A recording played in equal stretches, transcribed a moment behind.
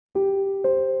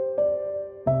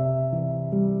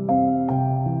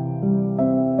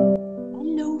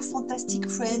fantastic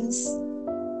friends.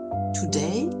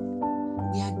 Today,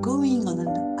 we are going on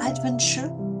an adventure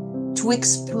to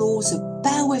explore the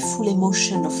powerful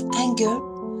emotion of anger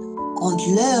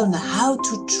and learn how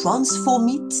to transform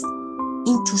it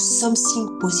into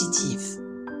something positive.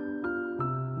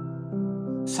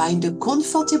 Find a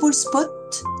comfortable spot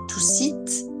to sit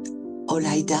or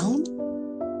lie down,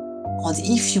 and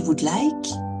if you would like,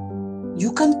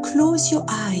 you can close your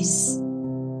eyes.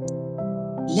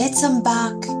 Let's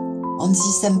embark on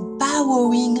this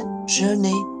empowering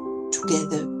journey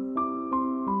together.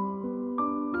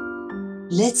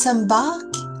 Let's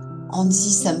embark on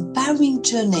this empowering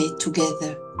journey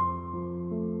together.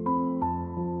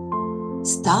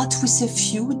 Start with a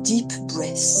few deep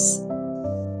breaths.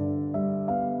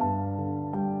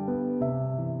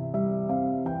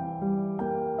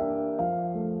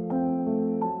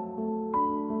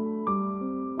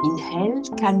 Inhale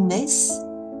calmness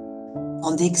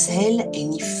and exhale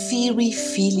any fiery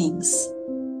feelings.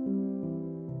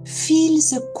 Feel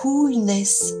the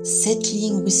coolness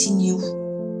settling within you,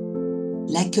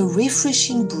 like a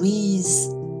refreshing breeze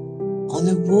on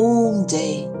a warm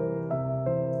day.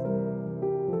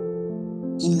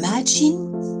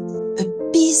 Imagine a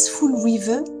peaceful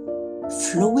river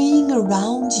flowing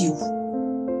around you.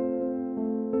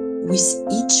 With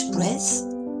each breath,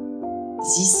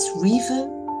 this river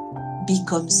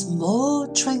becomes more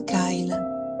tranquil,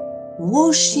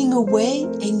 washing away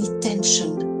any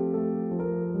tension.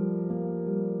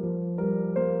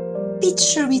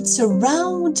 Picture it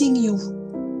surrounding you,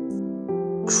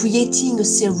 creating a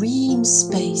serene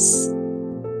space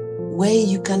where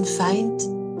you can find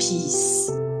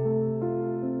peace.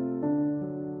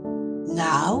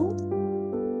 Now,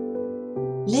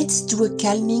 let's do a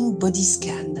calming body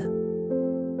scan.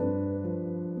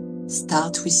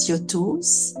 Start with your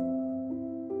toes.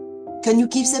 Can you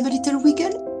give them a little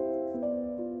wiggle?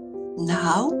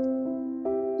 Now,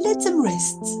 let them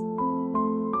rest.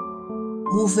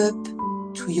 Move up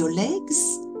to your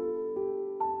legs.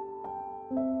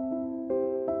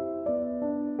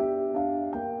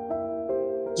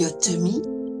 Your tummy.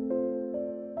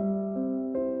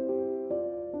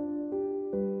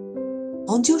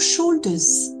 And your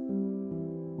shoulders.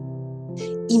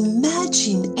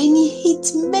 Imagine any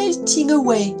heat melting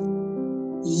away,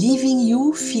 leaving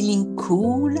you feeling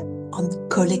cool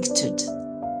and collected.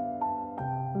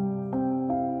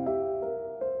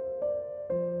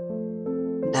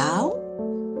 Now,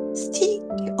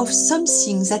 think of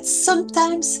something that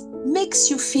sometimes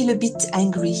makes you feel a bit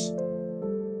angry.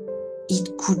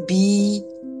 It could be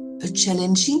a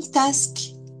challenging task,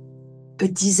 a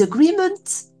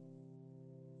disagreement,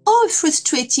 or a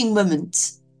frustrating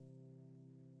moment.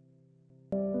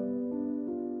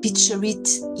 Picture it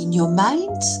in your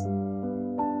mind,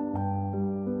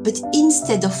 but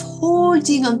instead of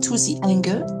holding on to the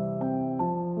anger,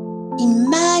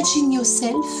 imagine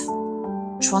yourself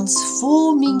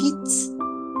transforming it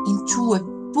into a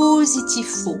positive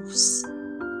force.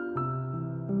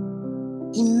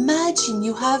 Imagine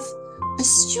you have a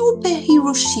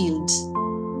superhero shield.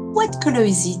 What color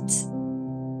is it?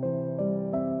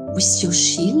 With your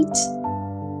shield,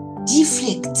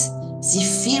 deflect the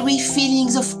fiery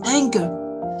feelings of anger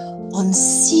and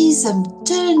see them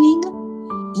turning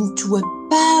into a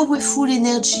powerful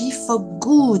energy for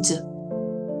good.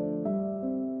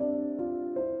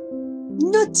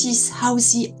 Notice how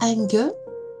the anger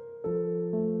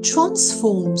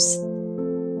transforms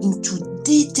into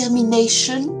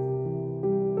determination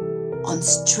and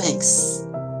strength.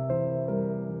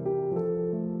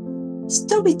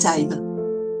 Story time.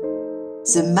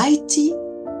 The mighty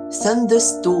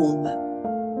thunderstorm.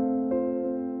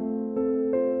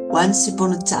 Once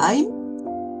upon a time,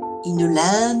 in a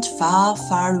land far,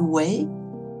 far away,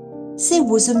 there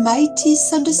was a mighty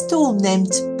thunderstorm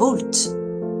named Bolt.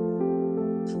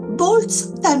 Bolt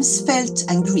sometimes felt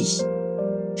angry,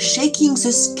 shaking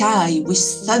the sky with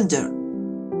thunder.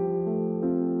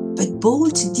 But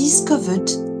Bolt discovered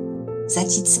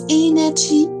that its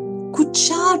energy could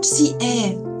charge the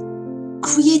air,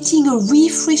 creating a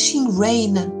refreshing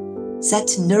rain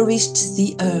that nourished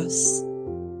the earth.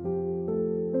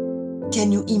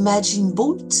 Can you imagine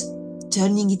Bolt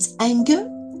turning its anger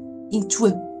into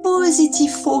a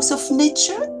positive force of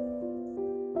nature?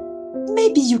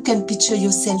 Maybe you can picture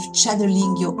yourself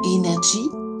channeling your energy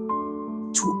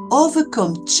to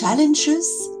overcome challenges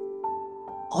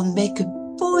and make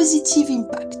a positive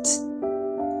impact.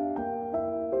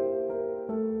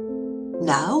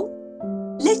 Now,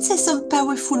 let's say some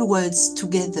powerful words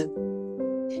together.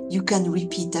 You can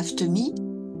repeat after me.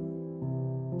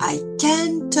 I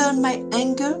can turn my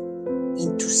anger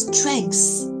into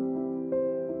strength.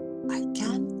 I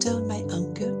can turn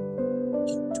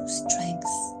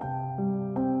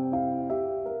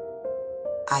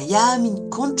am in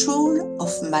control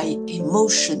of my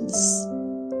emotions.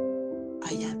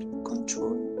 I am in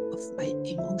control of my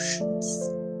emotions.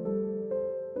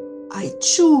 I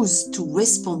choose to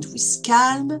respond with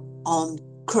calm and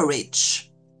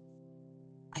courage.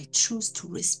 I choose to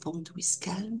respond with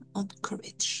calm and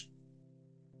courage.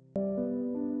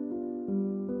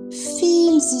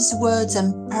 Feel these words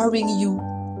empowering you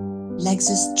like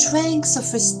the strength of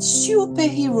a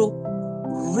superhero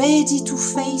ready to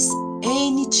face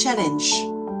any challenge.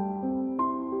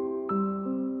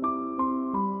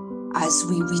 As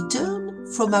we return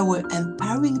from our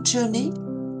empowering journey,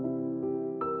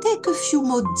 take a few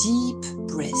more deep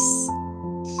breaths.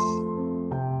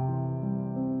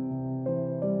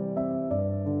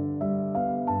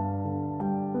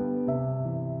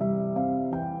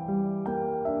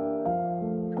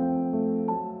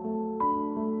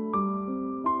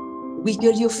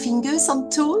 Wiggle your fingers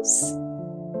and toes,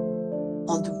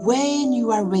 and when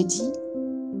you are ready,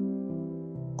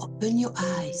 open your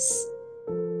eyes.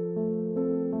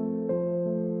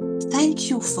 Thank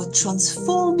you for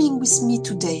transforming with me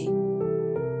today.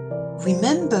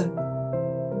 Remember,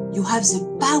 you have the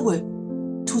power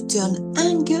to turn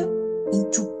anger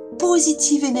into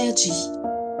positive energy.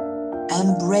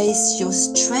 Embrace your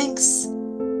strengths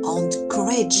and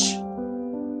courage,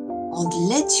 and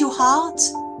let your heart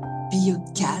be a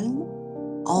calm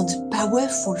and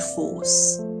powerful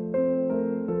force.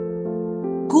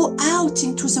 Go out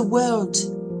into the world,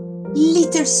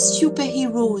 little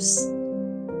superheroes,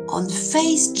 and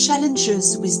face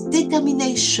challenges with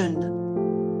determination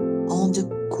and a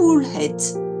cool head.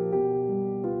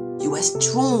 You are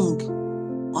strong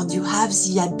and you have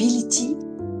the ability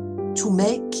to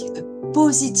make a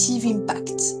positive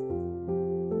impact.